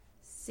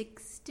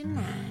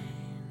69,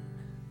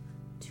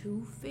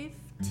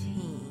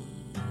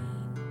 215,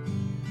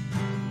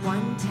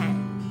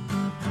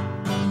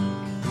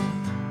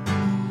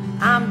 110.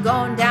 I'm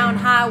going down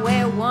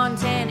Highway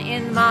 110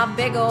 in my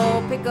big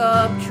old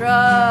pickup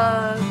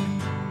truck.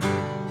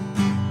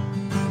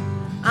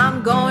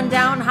 I'm going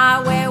down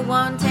Highway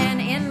 110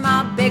 in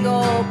my big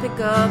old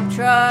pickup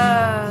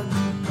truck.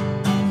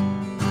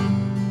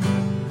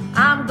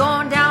 I'm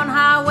going down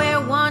Highway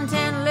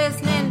 110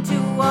 listening to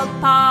a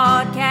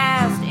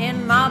podcast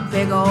in my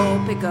big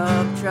old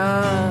pickup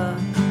truck.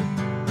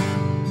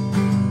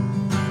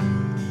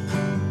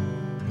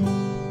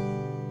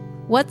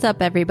 What's up,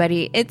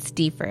 everybody? It's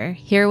Deefer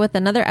here with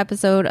another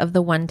episode of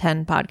the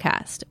 110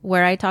 podcast,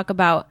 where I talk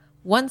about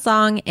one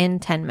song in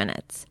 10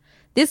 minutes.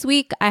 This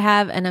week, I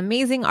have an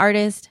amazing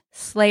artist,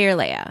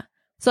 Leia.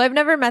 So I've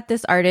never met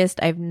this artist.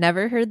 I've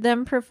never heard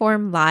them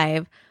perform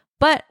live,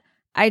 but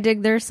I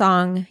dig their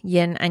song,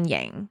 Yin and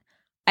Yang.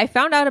 I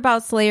found out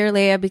about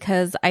Leia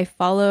because I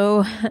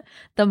follow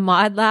the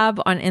Mod Lab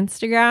on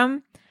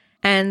Instagram,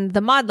 and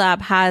the Mod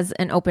Lab has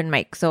an open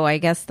mic, so I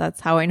guess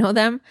that's how I know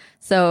them.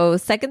 So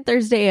second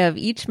Thursday of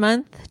each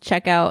month,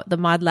 check out the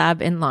Mod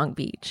Lab in Long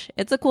Beach.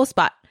 It's a cool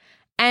spot.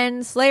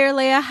 And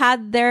Leia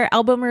had their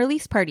album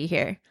release party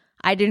here.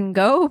 I didn't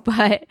go,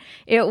 but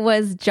it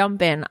was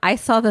jumpin'. I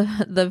saw the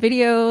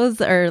videos,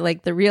 or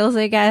like the reels,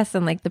 I guess,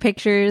 and like the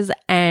pictures,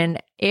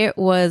 and it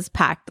was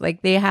packed.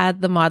 Like they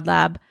had the Mod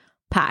Lab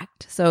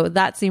packed. So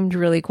that seemed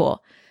really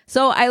cool.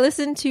 So I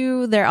listened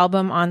to their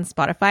album on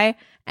Spotify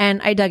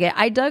and I dug it.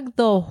 I dug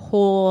the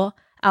whole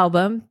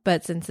album,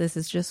 but since this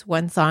is just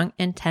one song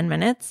in 10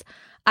 minutes,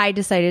 I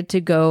decided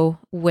to go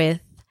with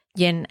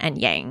Yin and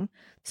Yang.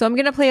 So I'm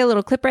going to play a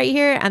little clip right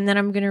here, and then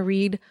I'm going to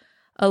read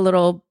a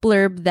little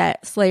blurb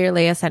that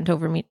Leia sent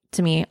over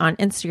to me on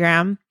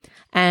Instagram,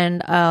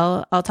 and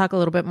I'll talk a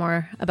little bit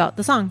more about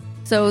the song.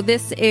 So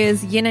this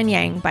is Yin and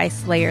Yang by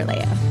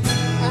Leia.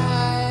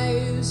 I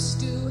used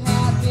to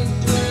have big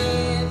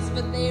dreams,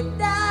 but they've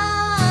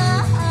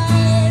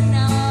died.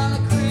 Now all I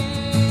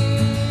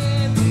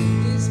crave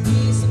is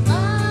peace of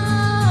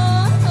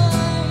mind.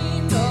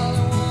 All I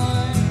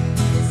want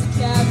is a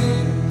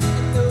cabin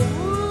in the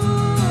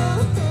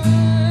woods.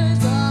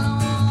 All I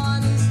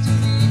want is to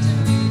be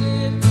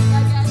treated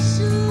like I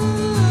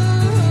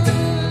should.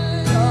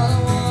 All I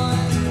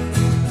want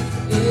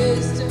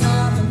is to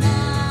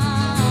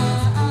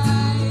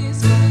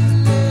harmonize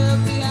with love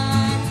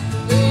behind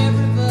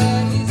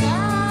everybody's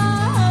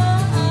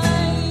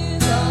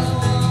eyes. All I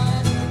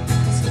want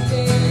is to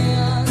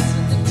dance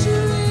with the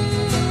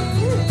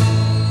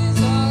trees.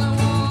 All I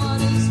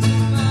want is to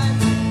find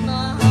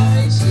my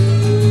heart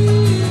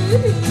sheet.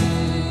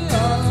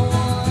 All I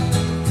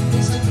want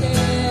is to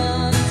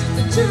dance with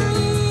the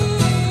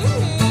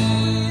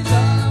trees. All I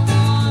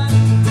want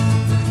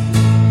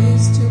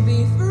is to be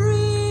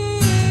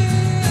free.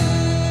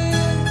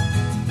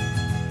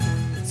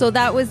 So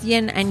that was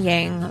Yin and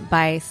Yang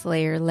by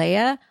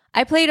Leia.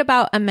 I played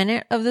about a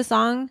minute of the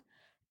song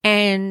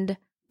and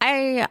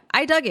I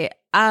dug it.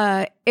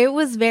 It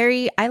was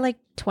I like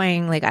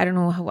twang. Like, I don't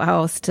know how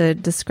else to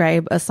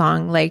describe a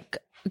song, like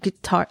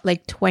guitar,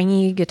 like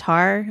twangy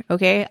guitar.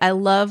 Okay. I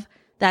love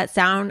that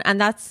sound, and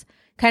that's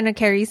kind of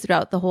carries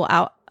throughout the whole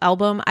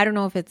album. I don't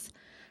know if it's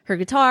her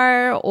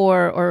guitar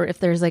or if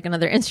there's like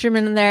another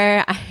instrument in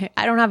there.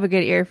 I don't have a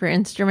good ear for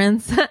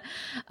instruments.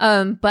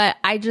 But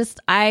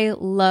I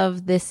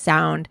love this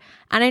sound.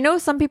 And I know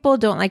some people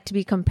don't like to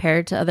be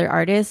compared to other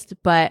artists,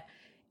 but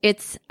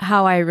it's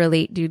how I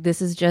relate, dude.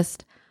 This is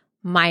just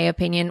my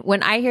opinion.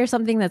 When I hear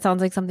something that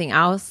sounds like something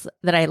else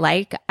that I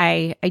like,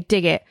 I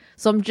dig it.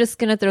 So I'm just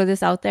going to throw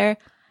this out there.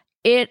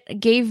 It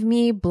gave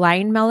me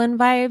Blind Melon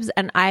vibes,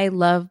 and I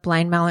love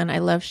Blind Melon. I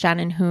love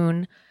Shannon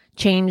Hoon.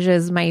 Change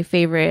is my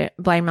favorite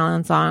Blind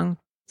Melon song.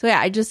 So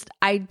yeah,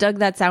 I dug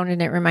that sound, and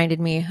it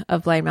reminded me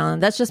of Blind Melon.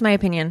 That's just my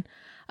opinion.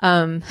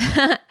 And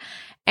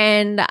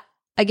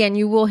again,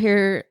 you will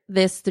hear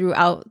this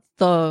throughout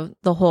the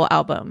whole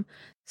album.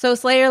 So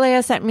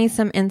Leia sent me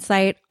some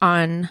insight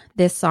on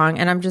this song,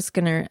 and I'm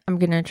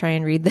gonna try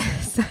and read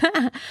this.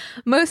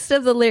 Most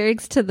of the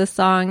lyrics to the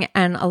song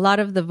and a lot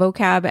of the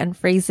vocab and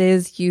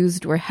phrases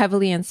used were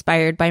heavily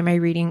inspired by my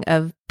reading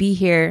of Be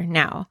Here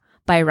Now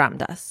by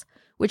Ramdas,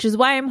 which is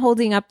why I'm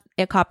holding up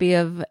a copy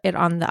of it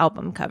on the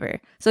album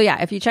cover. So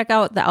yeah, if you check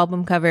out the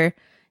album cover,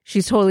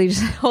 she's totally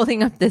just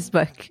holding up this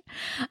book.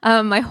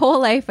 My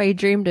whole life, I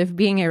dreamed of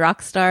being a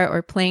rock star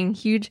or playing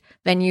huge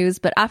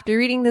venues, but after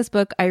reading this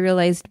book, I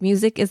realized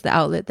music is the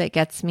outlet that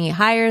gets me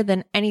higher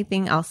than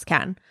anything else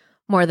can.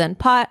 More than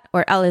pot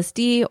or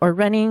LSD or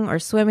running or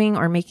swimming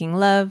or making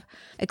love,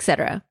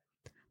 etc.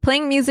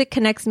 Playing music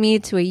connects me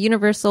to a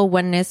universal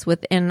oneness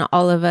within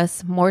all of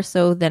us more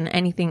so than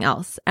anything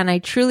else, and I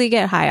truly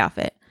get high off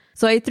it.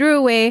 So I threw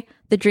away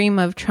the dream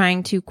of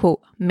trying to,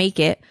 quote, make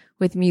it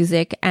with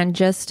music and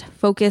just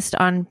focused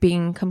on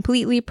being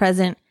completely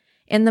present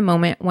in the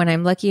moment when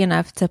I'm lucky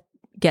enough to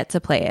get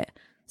to play it.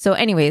 So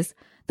anyways,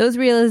 those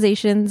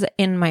realizations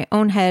in my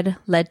own head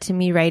led to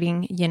me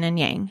writing Yin and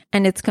Yang,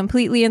 and it's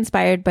completely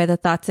inspired by the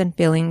thoughts and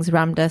feelings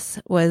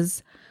Ramdas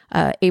was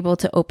able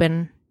to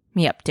open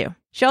me up to.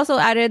 She also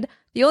added,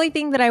 the only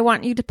thing that I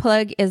want you to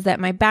plug is that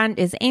my band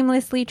is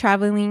aimlessly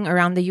traveling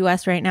around the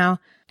US right now.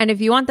 And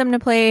if you want them to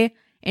play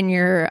in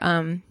your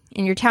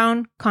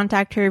town,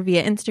 contact her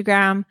via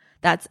Instagram.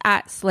 That's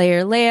at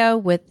Slayer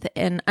Leia with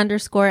an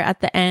underscore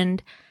at the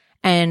end.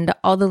 And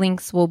all the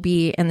links will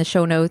be in the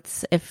show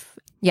notes if,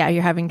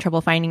 you're having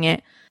trouble finding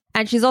it.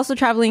 And she's also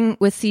traveling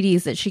with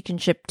CDs that she can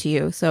ship to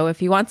you. So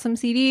if you want some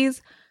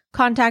CDs,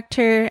 contact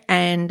her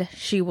and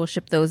she will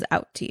ship those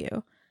out to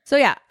you.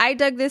 So I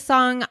dug this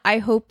song. I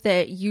hope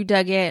that you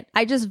dug it.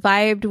 I just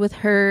vibed with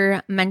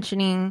her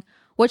mentioning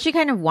what she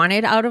kind of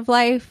wanted out of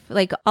life.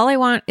 Like, all I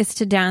want is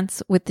to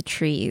dance with the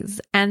trees.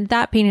 And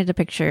that painted a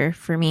picture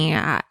for me.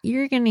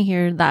 You're going to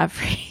hear that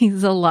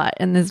phrase a lot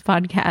in this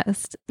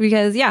podcast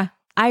because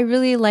I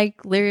really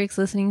like lyrics,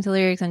 listening to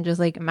lyrics and just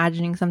like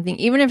imagining something,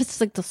 even if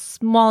it's like the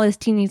smallest,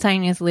 teeny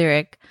tiniest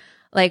lyric.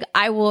 Like,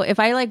 I will, if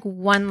I like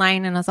one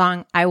line in a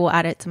song, I will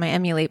add it to my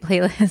emulate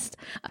playlist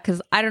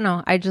because I don't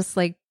know. I just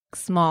like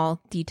small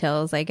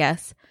details, I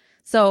guess.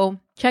 So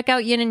check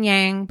out Yin and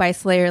Yang by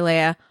Slayer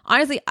Leia.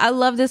 Honestly, I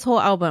love this whole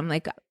album.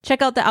 Like,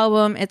 check out the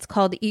album. It's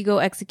called Ego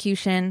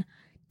Execution.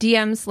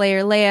 DM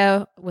Slayer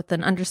Leia with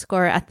an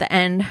underscore at the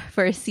end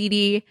for a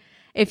CD.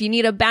 If you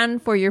need a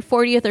band for your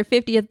 40th or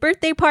 50th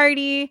birthday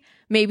party,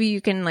 maybe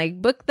you can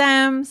like book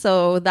them.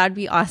 So that'd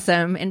be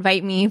awesome.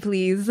 Invite me,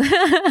 please.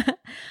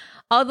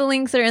 All the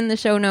links are in the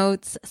show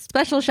notes.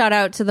 Special shout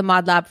out to the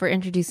Mod Lab for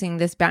introducing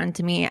this band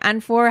to me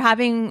and for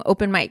having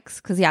open mics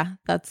because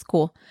that's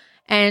cool.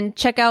 And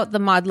check out the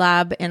Mod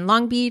Lab in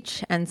Long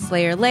Beach and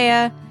Slayer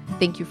Leia.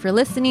 Thank you for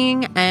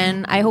listening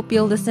and I hope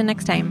you'll listen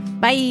next time.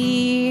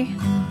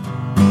 Bye.